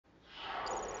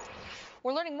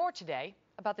We're learning more today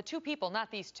about the two people, not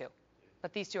these two,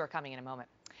 but these two are coming in a moment.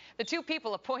 The two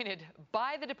people appointed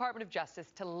by the Department of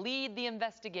Justice to lead the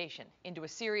investigation into a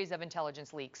series of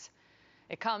intelligence leaks.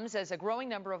 It comes as a growing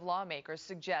number of lawmakers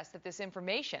suggest that this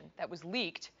information that was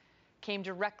leaked came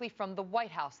directly from the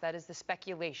White House. That is the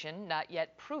speculation, not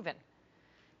yet proven.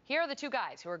 Here are the two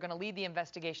guys who are going to lead the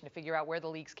investigation to figure out where the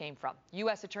leaks came from.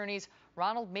 U.S. Attorneys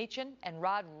Ronald Machen and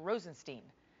Rod Rosenstein.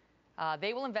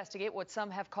 They will investigate what some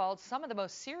have called some of the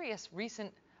most serious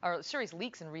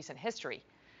leaks in recent history.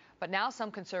 But now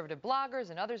some conservative bloggers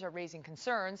and others are raising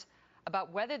concerns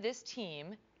about whether this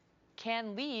team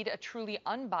can lead a truly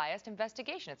unbiased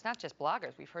investigation. It's not just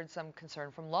bloggers. We've heard some concern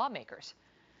from lawmakers.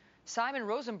 Simon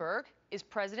Rosenberg is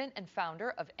president and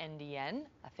founder of NDN,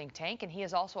 a think tank, and he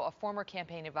is also a former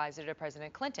campaign advisor to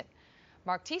President Clinton.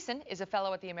 Mark Thiessen is a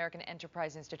fellow at the American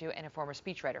Enterprise Institute and a former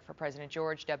speechwriter for President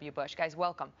George W. Bush. Guys,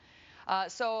 welcome.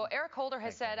 So Eric Holder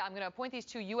has said, I'm going to appoint these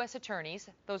two U.S. attorneys,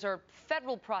 those are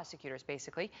federal prosecutors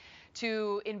basically,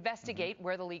 to investigate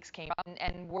where the leaks came from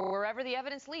and wherever the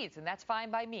evidence leads, and that's fine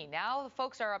by me. Now the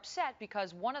folks are upset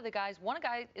because one guy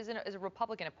is a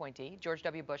Republican appointee, George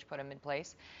W. Bush put him in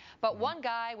place, but one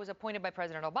guy was appointed by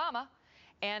President Obama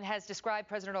and has described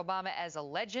President Obama as a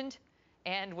legend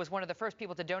and was one of the first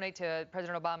people to donate to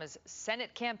President Obama's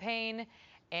Senate campaign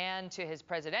and to his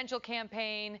presidential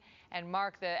campaign. And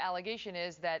Mark, the allegation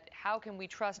is that how can we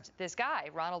trust this guy,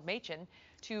 Ronald Machen,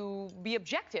 to be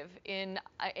objective in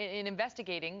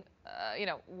investigating,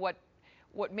 what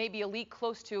may be a leak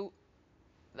close to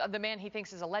the man he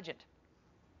thinks is a legend?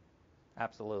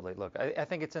 Absolutely. Look, I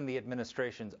think it's in the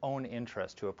administration's own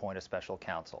interest to appoint a special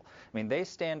counsel. I mean, they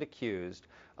stand accused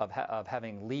of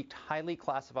having leaked highly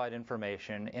classified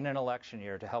information in an election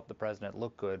year to help the president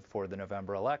look good for the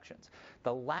November elections.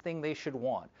 The last thing they should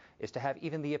want is to have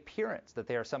even the appearance that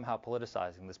they are somehow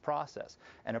politicizing this process.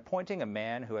 And appointing a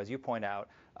man who, as you point out,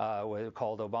 was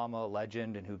called Obama a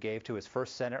legend and who gave to his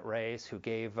first Senate race, who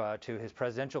gave to his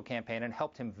presidential campaign and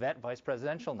helped him vet vice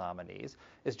presidential nominees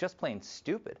is just plain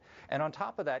stupid. And on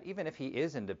top of that, even if he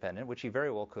is independent, which he very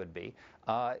well could be,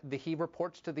 he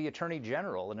reports to the Attorney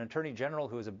General, an Attorney General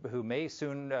who may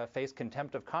soon face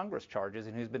contempt of Congress charges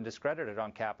and who's been discredited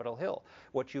on Capitol Hill.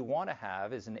 What you want to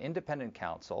have is an independent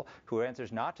counsel who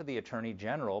answers not to the Attorney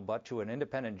General but to an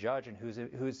independent judge and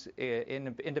whose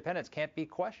independence can't be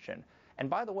questioned. And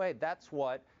by the way, that's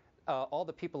what all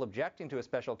the people objecting to a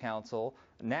special counsel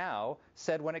now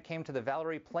said when it came to the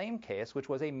Valerie Plame case, which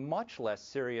was a much less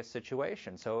serious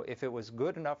situation. So if it was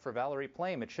good enough for Valerie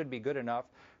Plame, it should be good enough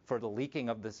for the leaking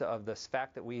of this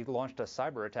fact that we launched a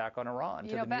cyber attack on Iran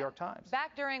to the New York Times.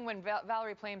 Back during when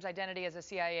Valerie Plame's identity as a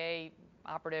CIA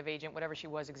operative agent, whatever she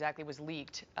was exactly, was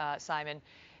leaked, Simon,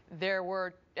 there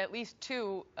were at least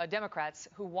two Democrats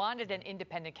who wanted an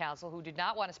independent counsel, who did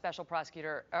not want a special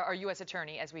prosecutor or U.S.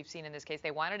 attorney, as we've seen in this case.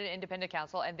 They wanted an independent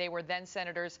counsel, and they were then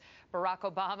Senators Barack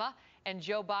Obama and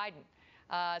Joe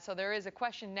Biden. So there is a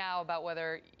question now about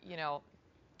whether,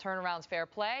 turnaround's fair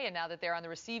play, and now that they're on the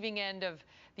receiving end of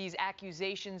these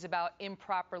accusations about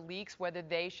improper leaks, whether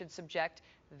they should subject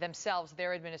themselves,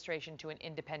 their administration, to an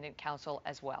independent counsel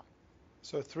as well.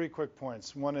 So 3 quick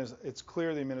points. One is it's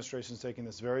clear the administration is taking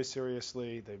this very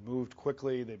seriously. They've moved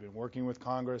quickly. They've been working with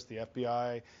Congress. The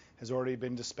FBI has already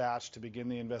been dispatched to begin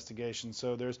the investigation.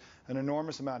 So there's an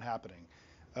enormous amount happening.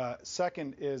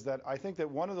 Second is that I think that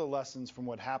one of the lessons from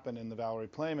what happened in the Valerie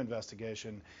Plame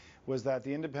investigation was that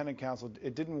the independent counsel,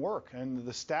 it didn't work. And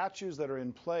the statutes that are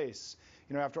in place,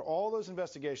 after all those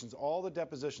investigations, all the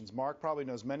depositions, Mark probably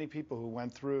knows many people who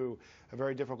went through a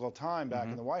very difficult time back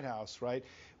in the White House, right,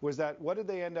 was that what did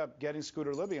they end up getting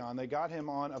Scooter Libby on? They got him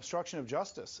on obstruction of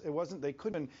justice. They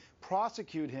couldn't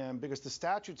prosecute him because the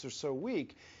statutes are so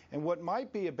weak. And what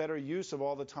might be a better use of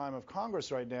all the time of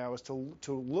Congress right now is to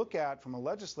look at, from a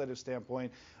legislative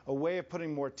standpoint, a way of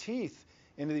putting more teeth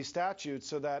into these statutes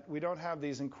so that we don't have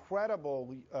these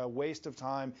incredible waste of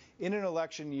time in an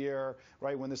election year,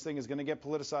 right, when this thing is going to get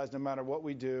politicized no matter what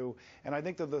we do. And I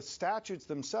think that the statutes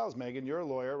themselves, Megan, you're a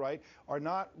lawyer, right, are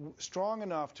not strong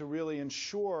enough to really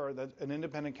ensure that an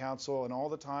independent counsel and all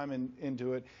the time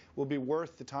into it will be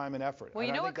worth the time and effort. Well,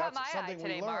 you know what caught my eye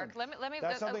today, Mark?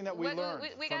 That's something that we learned from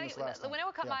this last time. You know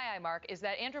what caught my eye, Mark, is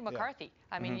that Andrew McCarthy,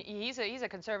 I mean, he's a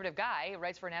conservative guy who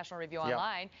writes for National Review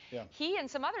Online. He and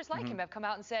some others like him have come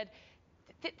out and said,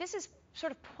 this is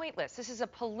sort of pointless. This is a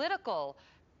political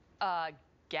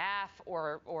gaffe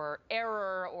or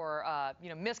error or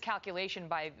miscalculation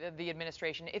by the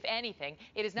administration, if anything.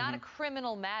 It is not a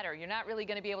criminal matter. You're not really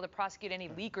going to be able to prosecute any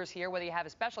leakers here, whether you have a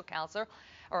special counsel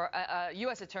or a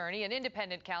U.S. attorney, an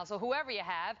independent counsel, whoever you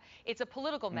have. It's a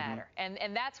political matter,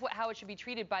 and that's how it should be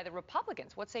treated by the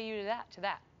Republicans. What say you to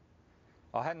that?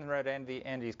 I hadn't read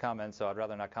Andy's comments, so I'd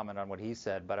rather not comment on what he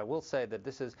said. But I will say that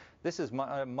this is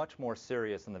much more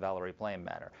serious than the Valerie Plame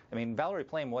matter. I mean, Valerie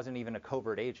Plame wasn't even a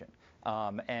covert agent,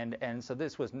 and so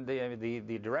this was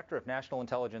the Director of National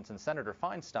Intelligence and Senator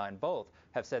Feinstein both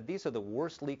have said these are the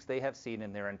worst leaks they have seen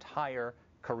in their entire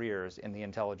careers in the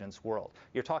intelligence world.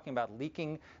 You're talking about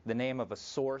leaking the name of a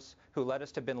source who led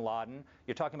us to bin Laden.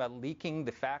 You're talking about leaking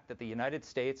the fact that the United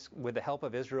States, with the help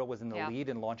of Israel, was in the lead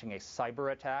in launching a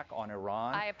cyber attack on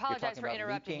Iran. I apologize for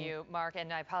interrupting you, Mark,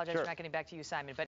 and I apologize for not getting back to you, Simon. But